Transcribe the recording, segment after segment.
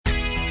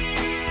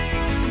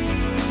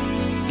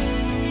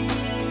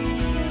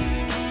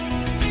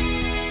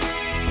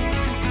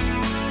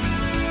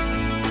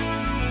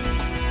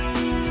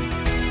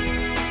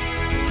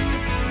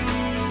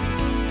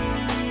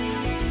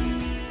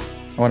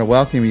I want to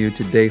welcome you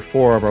to day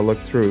 4 of our look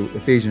through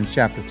Ephesians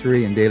chapter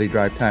 3 and daily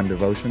drive time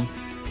devotions.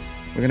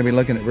 We're going to be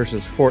looking at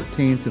verses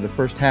 14 through the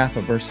first half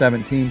of verse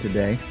 17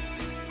 today.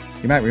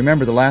 You might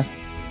remember the last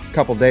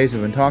couple days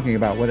we've been talking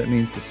about what it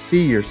means to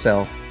see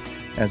yourself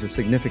as a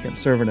significant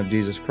servant of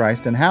Jesus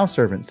Christ and how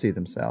servants see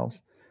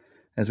themselves.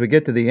 As we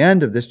get to the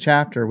end of this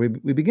chapter, we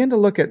begin to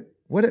look at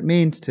what it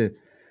means to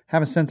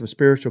have a sense of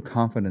spiritual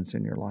confidence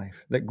in your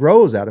life that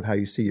grows out of how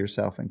you see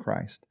yourself in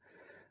Christ.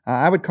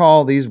 I would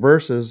call these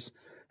verses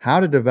how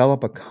to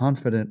develop a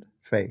confident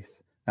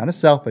faith. Not a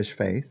selfish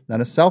faith, not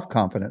a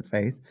self-confident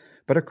faith,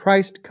 but a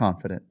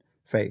Christ-confident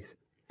faith.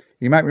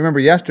 You might remember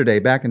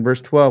yesterday, back in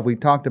verse 12, we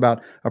talked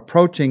about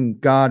approaching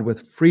God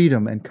with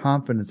freedom and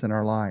confidence in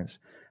our lives.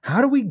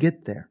 How do we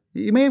get there?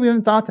 You may have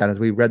even thought that as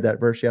we read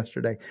that verse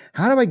yesterday.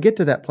 How do I get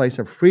to that place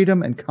of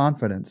freedom and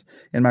confidence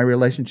in my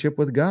relationship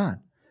with God?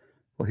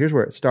 Well, here's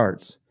where it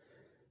starts.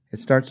 It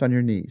starts on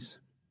your knees.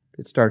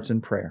 It starts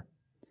in prayer.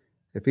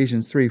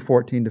 Ephesians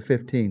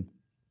 3:14-15.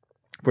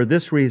 For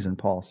this reason,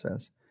 Paul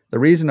says, the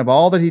reason of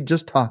all that he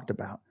just talked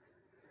about,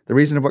 the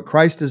reason of what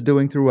Christ is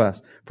doing through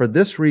us, for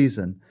this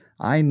reason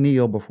I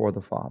kneel before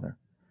the Father,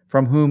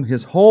 from whom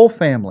his whole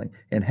family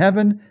in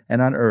heaven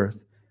and on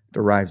earth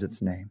derives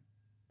its name.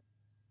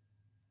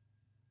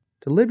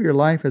 To live your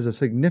life as a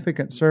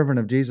significant servant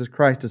of Jesus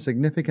Christ, a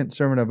significant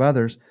servant of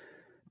others,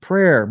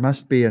 prayer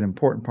must be an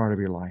important part of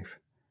your life.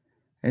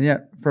 And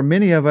yet, for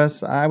many of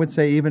us, I would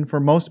say even for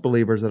most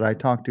believers that I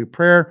talk to,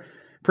 prayer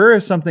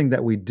is something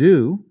that we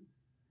do.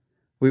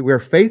 We're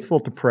faithful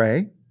to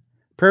pray.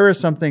 Prayer is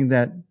something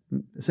that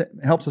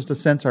helps us to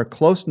sense our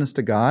closeness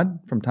to God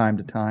from time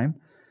to time.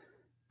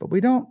 But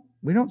we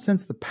don't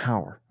sense the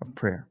power of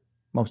prayer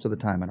most of the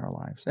time in our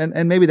lives.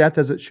 And maybe that's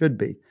as it should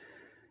be.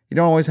 You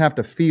don't always have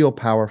to feel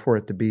power for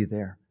it to be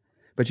there.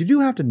 But you do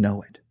have to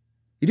know it.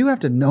 You do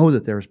have to know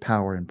that there is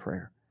power in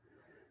prayer.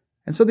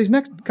 And so these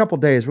next couple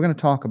days, we're going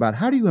to talk about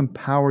how do you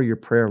empower your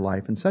prayer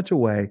life in such a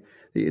way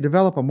that you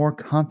develop a more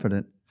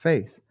confident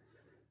faith.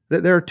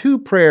 There are 2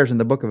 prayers in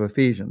the book of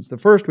Ephesians. The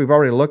first we've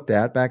already looked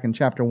at back in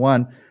chapter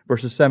 1,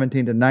 verses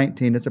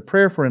 17-19. It's a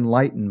prayer for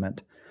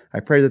enlightenment. I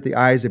pray that the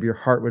eyes of your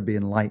heart would be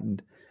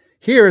enlightened.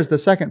 Here is the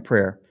second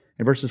prayer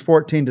in verses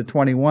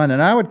 14-21,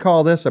 and I would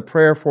call this a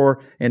prayer for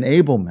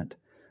enablement.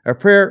 A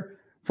prayer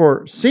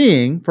for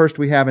seeing, first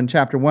we have in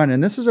chapter 1,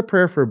 and this is a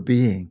prayer for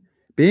being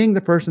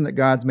the person that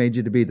God's made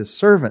you to be, the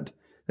servant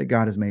that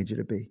God has made you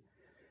to be.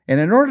 And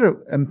in order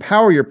to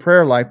empower your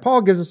prayer life,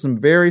 Paul gives us some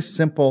very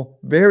simple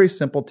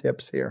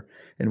tips here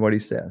in what he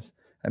says.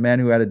 A man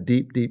who had a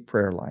deep, deep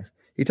prayer life.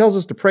 He tells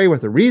us to pray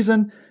with a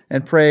reason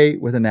and pray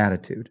with an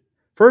attitude.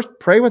 First,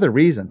 pray with a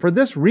reason. For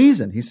this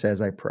reason, he says,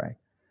 I pray.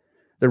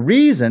 The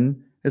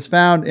reason is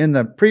found in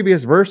the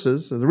previous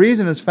verses. The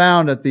reason is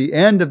found at the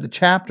end of the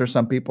chapter,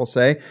 some people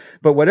say.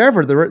 But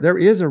whatever, there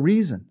is a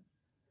reason.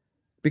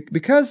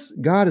 Because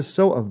God is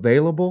so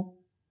available,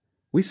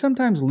 we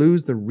sometimes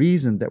lose the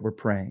reason that we're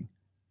praying.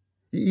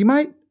 You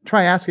might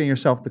try asking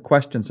yourself the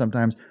question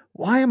sometimes,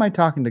 why am I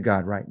talking to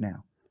God right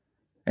now?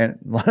 And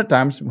a lot of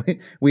times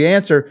we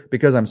answer,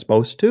 because I'm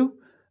supposed to.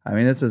 I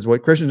mean, this is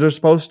what Christians are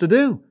supposed to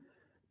do.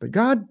 But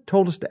God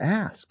told us to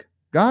ask.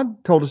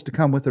 God told us to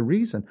come with a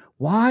reason.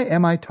 Why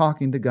am I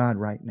talking to God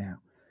right now?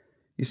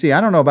 You see,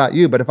 I don't know about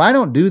you, but if I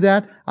don't do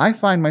that, I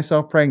find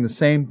myself praying the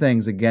same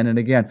things again and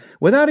again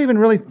without even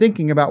really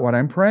thinking about what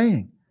I'm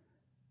praying.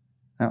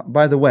 Now,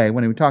 by the way,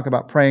 when we talk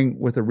about praying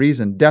with a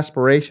reason,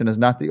 desperation is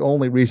not the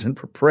only reason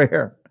for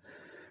prayer.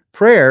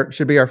 Prayer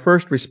should be our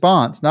first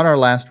response, not our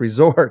last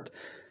resort.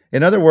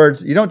 In other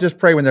words, you don't just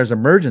pray when there's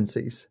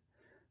emergencies.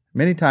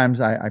 Many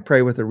times I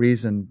pray with a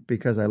reason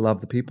because I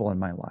love the people in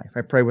my life.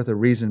 I pray with a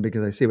reason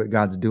because I see what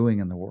God's doing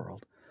in the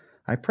world.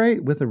 I pray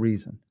with a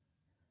reason.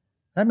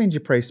 That means you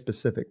pray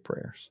specific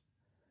prayers.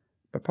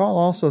 But Paul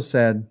also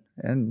said,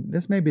 and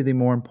this may be the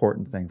more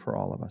important thing for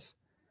all of us,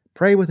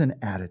 pray with an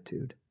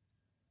attitude.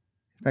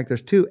 In fact,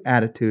 there's 2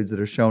 attitudes that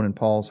are shown in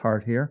Paul's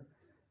heart here.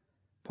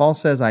 Paul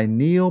says, I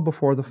kneel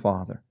before the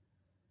Father.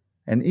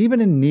 And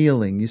even in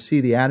kneeling, you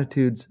see the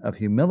attitudes of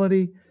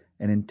humility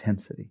and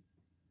intensity.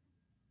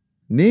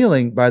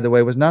 Kneeling, by the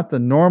way, was not the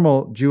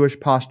normal Jewish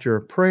posture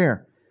of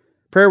prayer.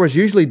 Prayer was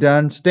usually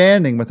done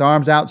standing with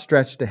arms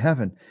outstretched to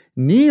heaven.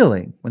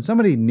 Kneeling, when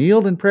somebody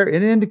kneeled in prayer,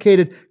 it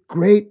indicated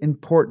great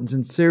importance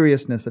and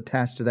seriousness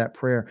attached to that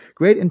prayer,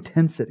 great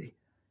intensity.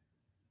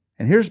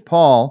 And here's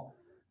Paul.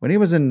 When he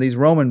was in these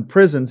Roman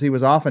prisons, he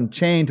was often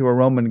chained to a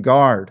Roman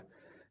guard.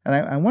 And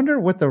I wonder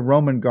what the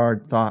Roman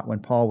guard thought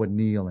when Paul would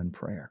kneel in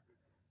prayer.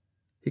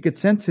 He could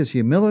sense his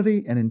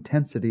humility and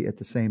intensity at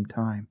the same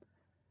time.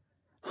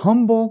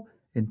 Humble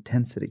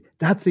intensity.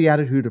 That's the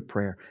attitude of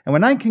prayer. And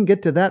when I can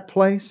get to that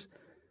place,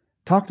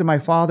 talk to my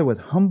Father with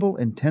humble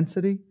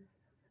intensity,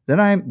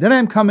 then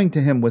I'm coming to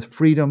Him with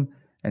freedom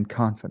and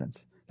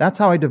confidence. That's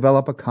how I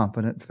develop a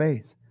confident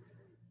faith.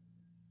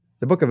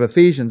 The book of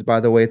Ephesians, by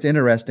the way, it's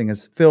interesting,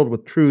 is filled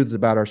with truths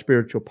about our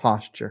spiritual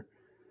posture.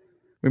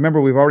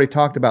 Remember, we've already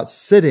talked about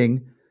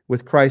sitting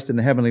with Christ in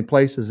the heavenly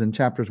places in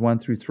chapters 1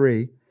 through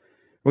 3.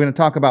 We're going to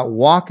talk about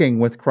walking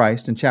with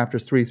Christ in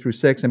chapters 3 through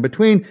 6. And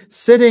between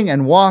sitting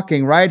and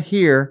walking, right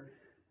here,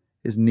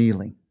 is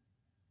kneeling.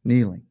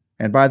 Kneeling.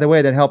 And by the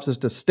way, that helps us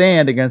to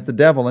stand against the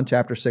devil in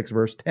chapter 6,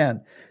 verse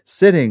 10.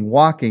 Sitting,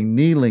 walking,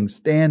 kneeling,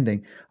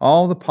 standing,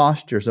 all the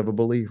postures of a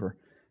believer.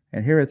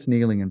 And here it's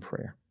kneeling in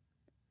prayer.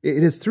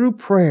 It is through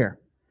prayer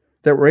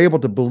that we're able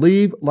to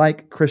believe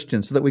like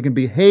Christians, so that we can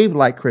behave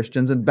like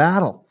Christians and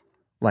battle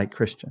like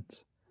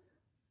Christians.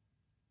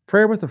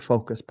 Prayer with a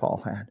focus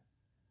Paul had.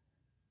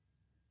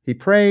 He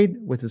prayed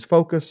with his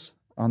focus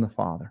on the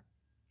Father.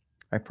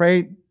 I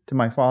prayed to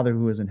my Father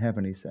who is in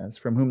heaven, he says,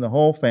 from whom the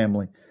whole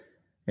family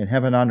in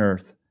heaven on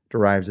earth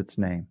derives its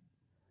name.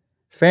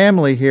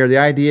 Family here, the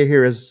idea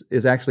here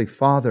is actually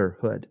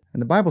fatherhood.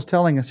 And the Bible's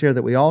telling us here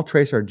that we all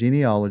trace our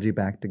genealogy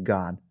back to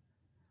God.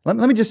 Let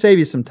me just save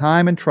you some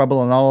time and trouble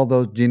on all of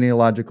those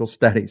genealogical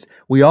studies.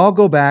 We all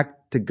go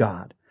back to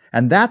God.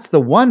 And that's the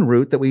one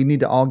root that we need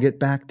to all get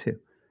back to.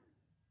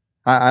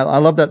 I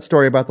love that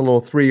story about the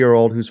little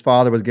 3-year-old whose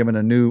father was given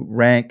a new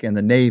rank in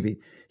the Navy.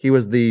 He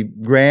was the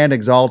grand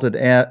exalted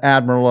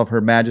admiral of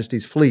Her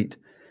Majesty's fleet.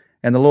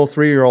 And the little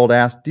 3-year-old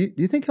asked, do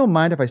you think he'll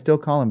mind if I still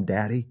call him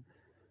Daddy?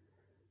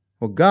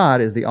 Well,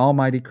 God is the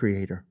Almighty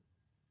Creator.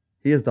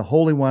 He is the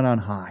Holy One on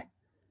high.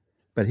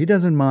 But He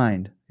doesn't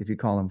mind if you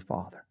call Him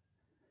Father.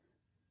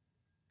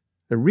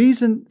 The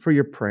reason for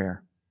your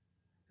prayer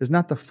is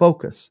not the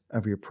focus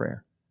of your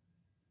prayer.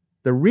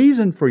 The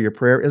reason for your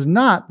prayer is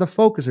not the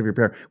focus of your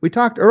prayer. We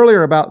talked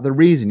earlier about the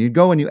reason. You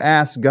go and you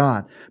ask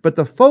God. But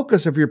the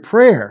focus of your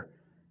prayer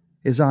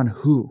is on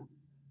who.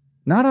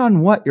 Not on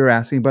what you're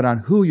asking, but on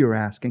who you're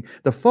asking.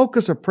 The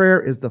focus of prayer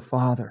is the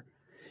Father.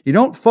 You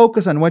don't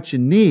focus on what you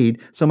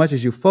need so much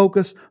as you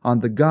focus on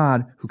the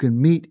God who can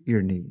meet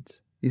your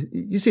needs.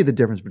 You see the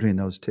difference between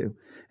those two.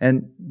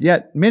 And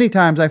yet, many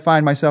times I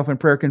find myself in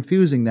prayer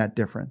confusing that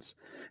difference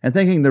and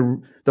thinking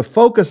the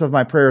focus of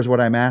my prayer is what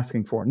I'm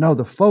asking for. No,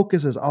 the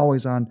focus is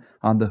always on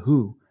the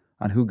who,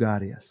 on who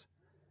God is.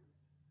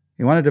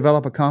 You want to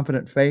develop a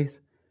confident faith?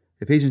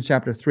 Ephesians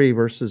chapter 3,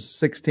 verses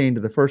 16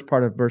 to the first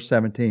part of verse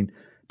 17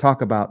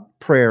 talk about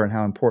prayer and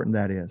how important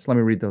that is. Let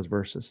me read those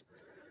verses.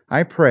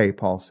 I pray,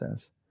 Paul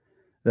says,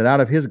 that out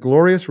of His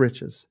glorious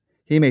riches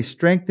He may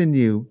strengthen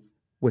you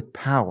with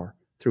power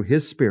through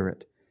His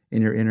Spirit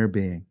in your inner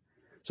being,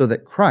 so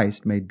that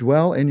Christ may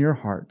dwell in your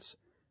hearts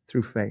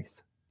through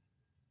faith.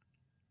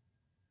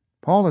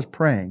 Paul is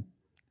praying,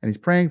 and he's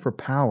praying for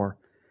power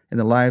in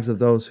the lives of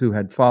those who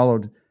had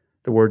followed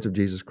the words of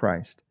Jesus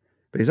Christ.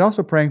 But he's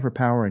also praying for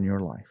power in your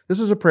life. This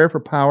is a prayer for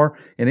power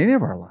in any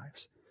of our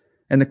lives.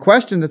 And the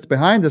question that's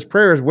behind this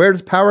prayer is, where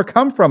does power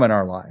come from in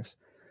our lives?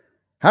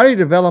 How do you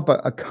develop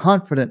a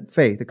confident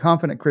faith, a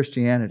confident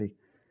Christianity?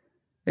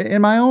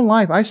 In my own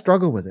life, I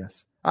struggle with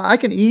this. I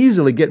can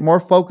easily get more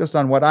focused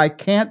on what I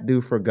can't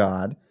do for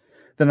God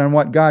than on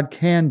what God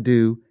can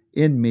do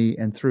in me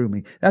and through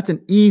me. That's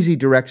an easy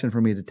direction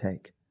for me to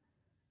take.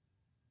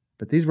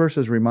 But these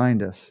verses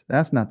remind us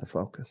that's not the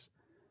focus.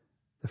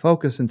 The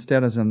focus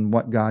instead is on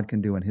what God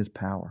can do in His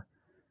power.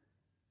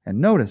 And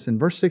notice in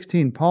verse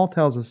 16, Paul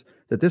tells us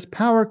that this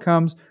power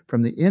comes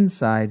from the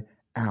inside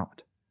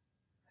out.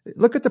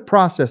 Look at the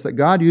process that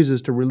God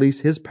uses to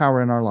release His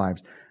power in our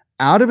lives.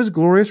 Out of His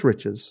glorious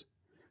riches,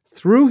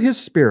 through His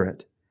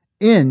Spirit,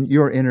 in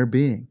your inner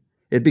being.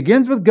 It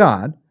begins with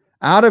God,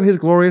 out of His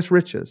glorious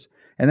riches.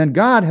 And then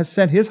God has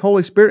sent His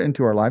Holy Spirit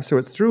into our lives, so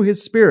it's through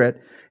His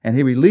Spirit, and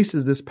He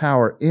releases this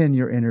power in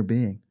your inner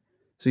being.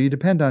 So you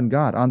depend on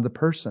God, on the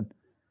person,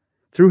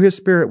 through His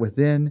Spirit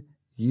within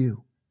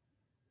you.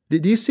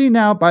 Do you see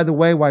now, by the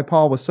way, why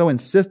Paul was so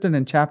insistent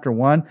in chapter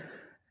 1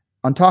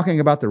 on talking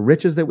about the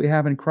riches that we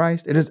have in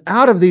Christ? It is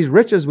out of these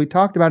riches we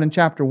talked about in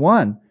chapter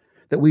 1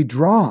 that we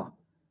draw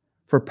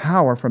for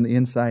power from the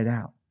inside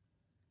out.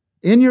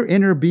 In your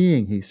inner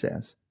being, he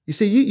says. You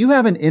see, you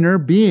have an inner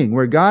being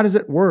where God is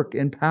at work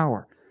in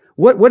power.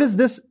 What is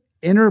this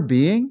inner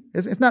being?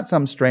 It's not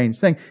some strange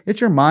thing. It's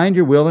your mind,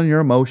 your will, and your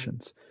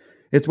emotions.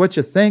 It's what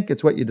you think.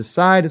 It's what you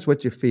decide. It's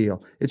what you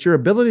feel. It's your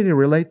ability to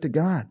relate to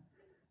God.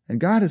 And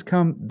God has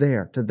come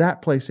there, to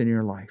that place in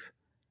your life,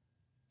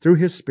 through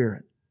His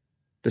Spirit,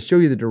 to show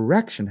you the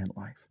direction in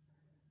life.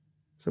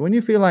 So when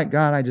you feel like,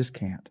 God, I just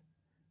can't,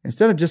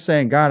 instead of just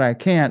saying, God, I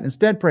can't,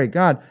 instead pray,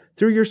 God,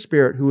 through your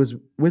Spirit who is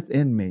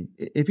within me,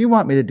 if you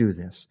want me to do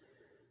this,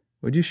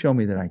 would you show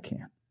me that I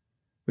can?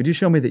 Would you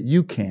show me that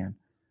you can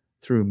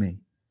through me?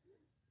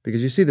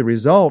 Because you see, the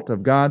result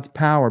of God's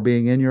power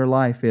being in your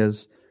life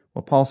is,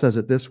 well, Paul says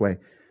it this way,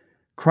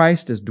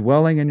 Christ is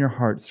dwelling in your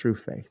hearts through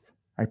faith.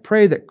 I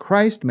pray that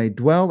Christ may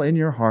dwell in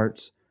your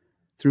hearts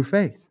through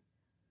faith.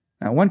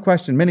 Now, one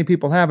question many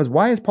people have is,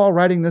 why is Paul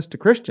writing this to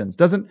Christians?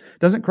 Doesn't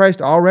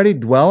Christ already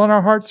dwell in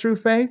our hearts through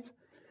faith?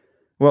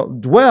 Well,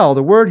 dwell,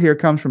 the word here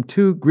comes from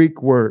two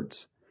Greek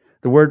words.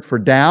 The word for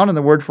down and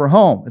the word for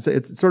home.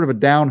 It's sort of a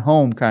down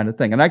home kind of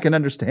thing. And I can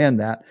understand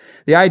that.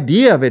 The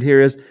idea of it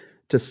here is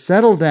to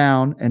settle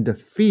down and to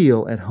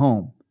feel at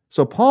home.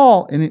 So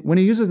Paul, when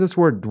he uses this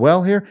word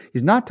dwell here,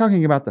 he's not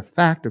talking about the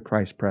fact of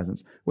Christ's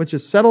presence, which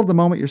is settled the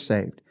moment you're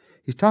saved.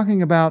 He's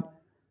talking about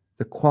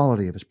the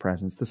quality of His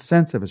presence, the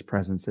sense of His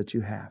presence that you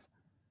have.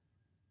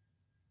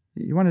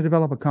 You want to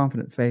develop a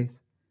confident faith?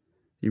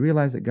 You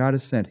realize that God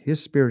has sent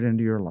His Spirit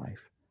into your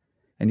life,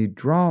 and you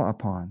draw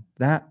upon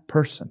that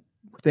person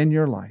within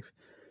your life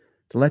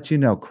to let you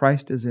know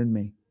Christ is in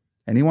me,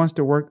 and He wants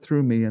to work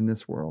through me in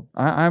this world.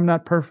 I'm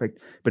not perfect,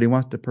 but He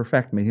wants to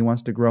perfect me. He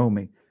wants to grow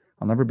me.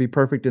 I'll never be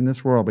perfect in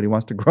this world, but He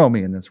wants to grow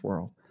me in this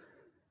world.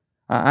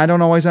 I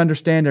don't always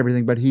understand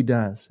everything, but He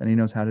does, and He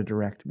knows how to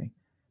direct me.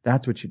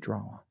 That's what you draw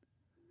on.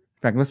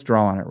 In fact, let's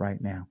draw on it right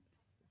now.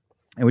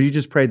 And would you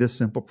just pray this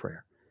simple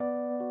prayer?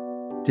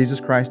 Jesus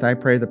Christ, I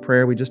pray the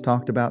prayer we just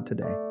talked about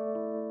today.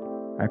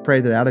 I pray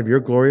that out of your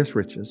glorious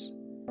riches,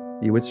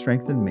 you would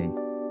strengthen me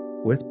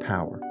with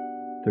power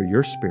through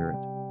your Spirit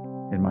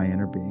in my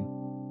inner being.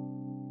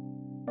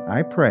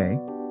 I pray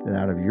that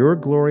out of your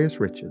glorious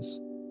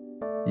riches,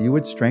 you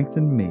would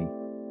strengthen me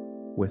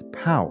with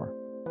power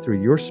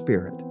through your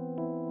Spirit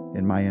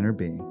in my inner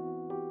being.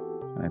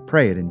 And I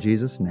pray it in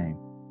Jesus' name.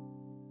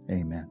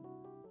 Amen.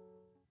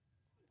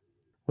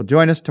 Well,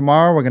 join us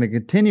tomorrow. We're going to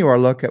continue our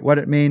look at what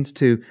it means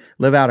to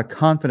live out a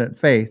confident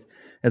faith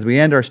as we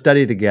end our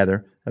study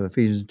together of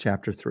Ephesians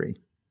chapter 3.